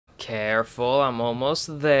Careful, I'm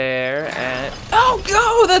almost there, and...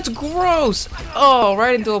 Oh, that's gross! Oh,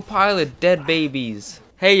 right into a pile of dead babies.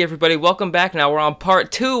 Hey everybody, welcome back. Now we're on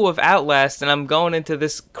part 2 of Outlast, and I'm going into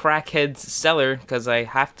this crackhead's cellar, because I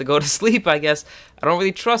have to go to sleep, I guess. I don't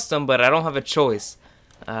really trust him, but I don't have a choice.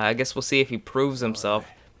 I guess we'll see if he proves himself.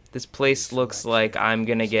 This place looks like I'm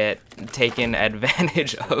gonna get taken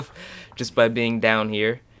advantage of just by being down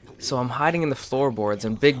here. So I'm hiding in the floorboards,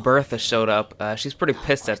 and Big Bertha showed up. She's pretty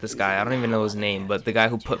pissed at this guy. I don't even know his name, but the guy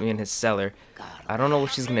who put me in his cellar. I don't know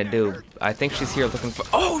what she's gonna do. I think she's here looking for...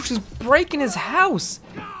 Oh, she's breaking his house!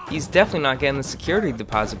 He's definitely not getting the security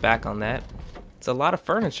deposit back on that. It's a lot of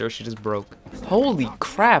furniture she just broke. Holy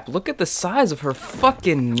crap, look at the size of her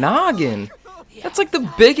fucking noggin! That's like the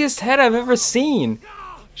biggest head I've ever seen.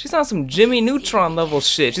 She's on some Jimmy Neutron level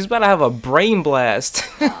shit. She's about to have a brain blast.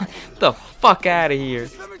 Get the fuck out of here.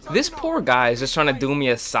 This poor guy is just trying to do me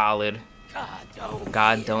a solid.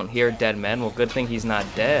 God don't hear dead men. Well, good thing he's not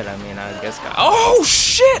dead. I mean, I guess God... Oh,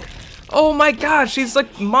 shit! Oh my god, she's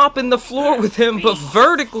like mopping the floor with him, but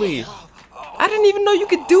vertically. I didn't even know you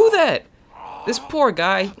could do that. This poor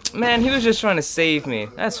guy, man, he was just trying to save me.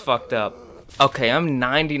 That's fucked up. Okay, I'm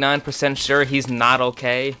 99% sure he's not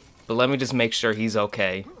okay. But let me just make sure he's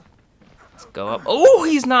okay. Let's go up. Oh,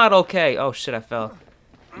 he's not okay. Oh shit, I fell.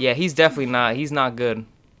 Yeah, he's definitely not. He's not good.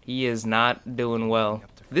 He is not doing well.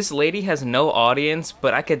 This lady has no audience,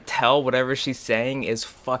 but I could tell whatever she's saying is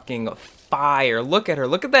fucking fire. Look at her.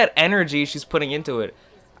 Look at that energy she's putting into it.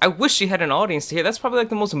 I wish she had an audience to hear. That's probably like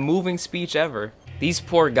the most moving speech ever. These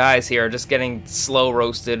poor guys here are just getting slow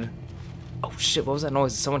roasted. Oh shit, what was that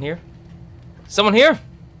noise? Is someone here? Someone here?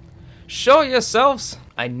 Show yourselves.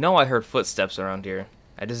 I know I heard footsteps around here.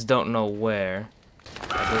 I just don't know where.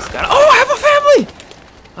 I just got... Oh, I have a family!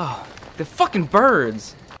 Oh, the fucking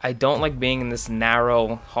birds. I don't like being in this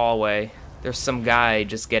narrow hallway. There's some guy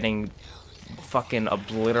just getting fucking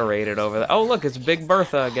obliterated over there. Oh, look, it's Big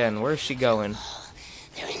Bertha again. Where's she going?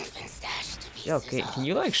 Yo, can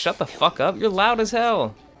you, like, shut the fuck up? You're loud as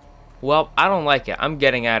hell. Well, I don't like it. I'm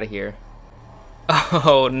getting out of here.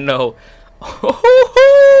 Oh, no.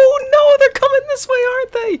 Oh, no, they're coming this way,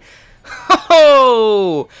 aren't they?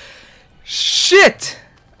 Oh, shit.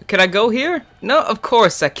 Can I go here? No, of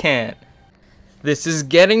course I can't. This is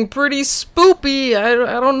getting pretty spoopy. I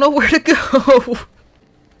don't know where to go.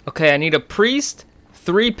 Okay, I need a priest,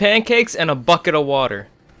 3 pancakes, and a bucket of water.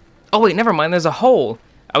 Oh, wait, never mind. There's a hole.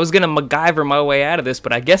 I was gonna MacGyver my way out of this,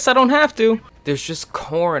 but I guess I don't have to. There's just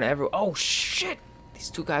corn everywhere. Oh, shit. These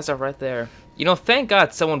 2 guys are right there. You know, thank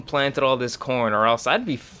God someone planted all this corn, or else I'd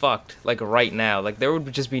be fucked, like, right now. Like, there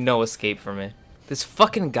would just be no escape from it. This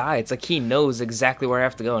fucking guy, it's like he knows exactly where I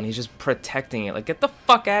have to go, and he's just protecting it. Like, get the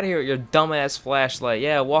fuck out of here with your dumbass flashlight.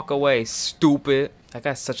 Yeah, walk away, stupid. That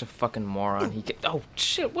guy's such a fucking moron. Oh,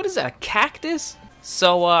 shit, what is that, a cactus?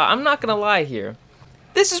 So, I'm not gonna lie here.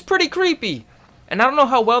 This is pretty creepy. And I don't know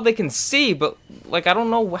how well they can see, but, like, I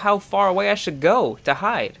don't know how far away I should go to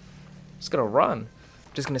hide. I'm just gonna run.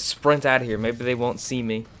 Just gonna sprint out of here. Maybe they won't see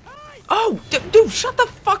me. Oh, dude, shut the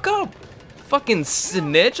fuck up. Fucking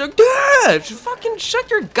snitch. Dude, fucking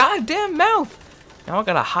shut your goddamn mouth. Now I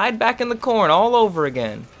gotta hide back in the corn all over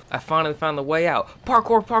again. I finally found the way out.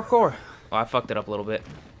 Parkour, parkour. Oh, I fucked it up a little bit.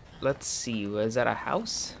 Let's see. Is that a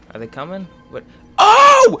house? Are they coming? What?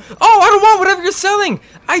 Oh! Oh, I don't want whatever you're selling.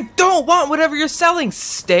 I don't want whatever you're selling.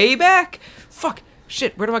 Stay back. Fuck.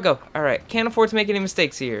 Shit, where do I go? Alright, can't afford to make any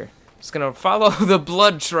mistakes here. Just gonna follow the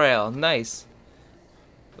blood trail. Nice.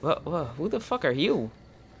 Whoa, who the fuck are you?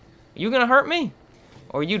 You gonna hurt me?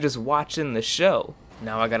 Or are you just watching the show?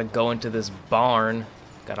 Now I gotta go into this barn.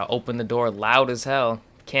 Gotta open the door loud as hell.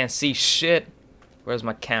 Can't see shit. Where's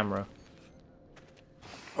my camera?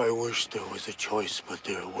 I wish there was a choice, but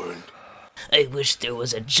there weren't. I wish there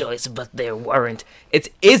was a choice, but there weren't. It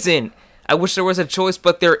isn't. I wish there was a choice,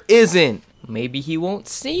 but there isn't. Maybe he won't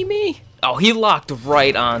see me? Oh, he locked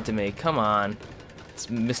right onto me. Come on. It's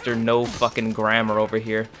Mr. No fucking grammar over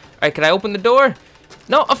here. Alright, can I open the door?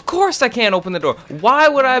 No, of course I can't open the door. Why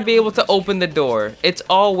would I be able to open the door? It's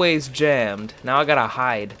always jammed. Now I gotta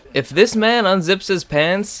hide. If this man unzips his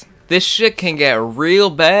pants, this shit can get real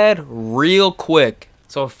bad real quick.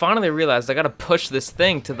 So I finally realized I gotta push this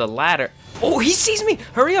thing to the ladder. Oh, he sees me!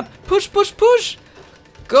 Hurry up! Push, push, push!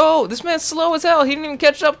 Go! This man's slow as hell. He didn't even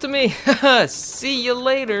catch up to me. See you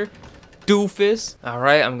later, doofus.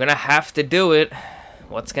 Alright, I'm gonna have to do it.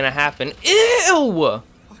 What's gonna happen? Ew!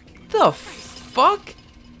 The fuck?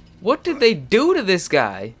 What did they do to this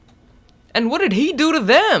guy? And what did he do to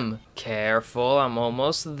them? Careful, I'm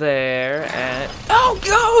almost there, and...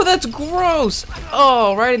 Oh, that's gross!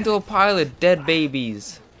 Oh, right into a pile of dead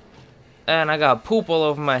babies. And I got poop all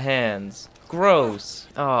over my hands. Gross.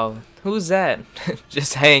 Oh, who's that?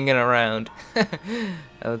 Just hanging around.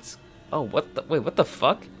 Let's. Oh, what the? Wait, what the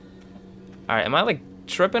fuck? All right, am I like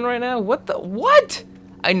tripping right now? What the? What?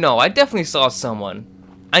 I know. I definitely saw someone.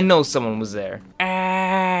 I know someone was there.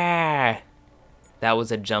 Ah! That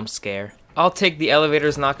was a jump scare. I'll take the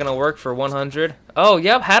elevator's not gonna work for 100. Oh,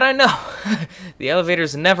 yep. How'd I know? The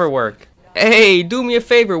elevators never work. Hey, do me a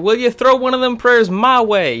favor. Will you throw one of them prayers my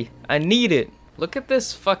way? I need it. Look at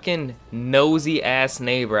this fucking nosy ass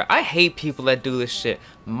neighbor. I hate people that do this shit.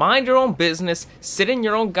 Mind your own business. Sit in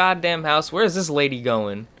your own goddamn house. Where is this lady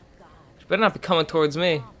going? She better not be coming towards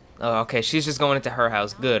me. Oh, okay. She's just going into her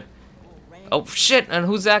house. Good. Oh, shit. And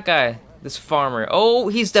who's that guy? This farmer. Oh,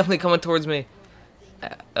 he's definitely coming towards me.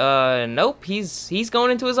 Nope. He's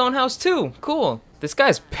going into his own house too. Cool. This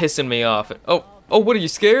guy's pissing me off. Oh, what are you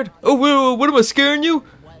scared? Oh, what am I scaring you?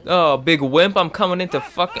 Oh, big wimp, I'm coming into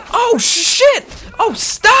fucking... Oh, shit! Oh,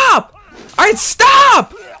 stop! Alright,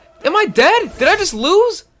 stop! Am I dead? Did I just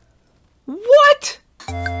lose? What?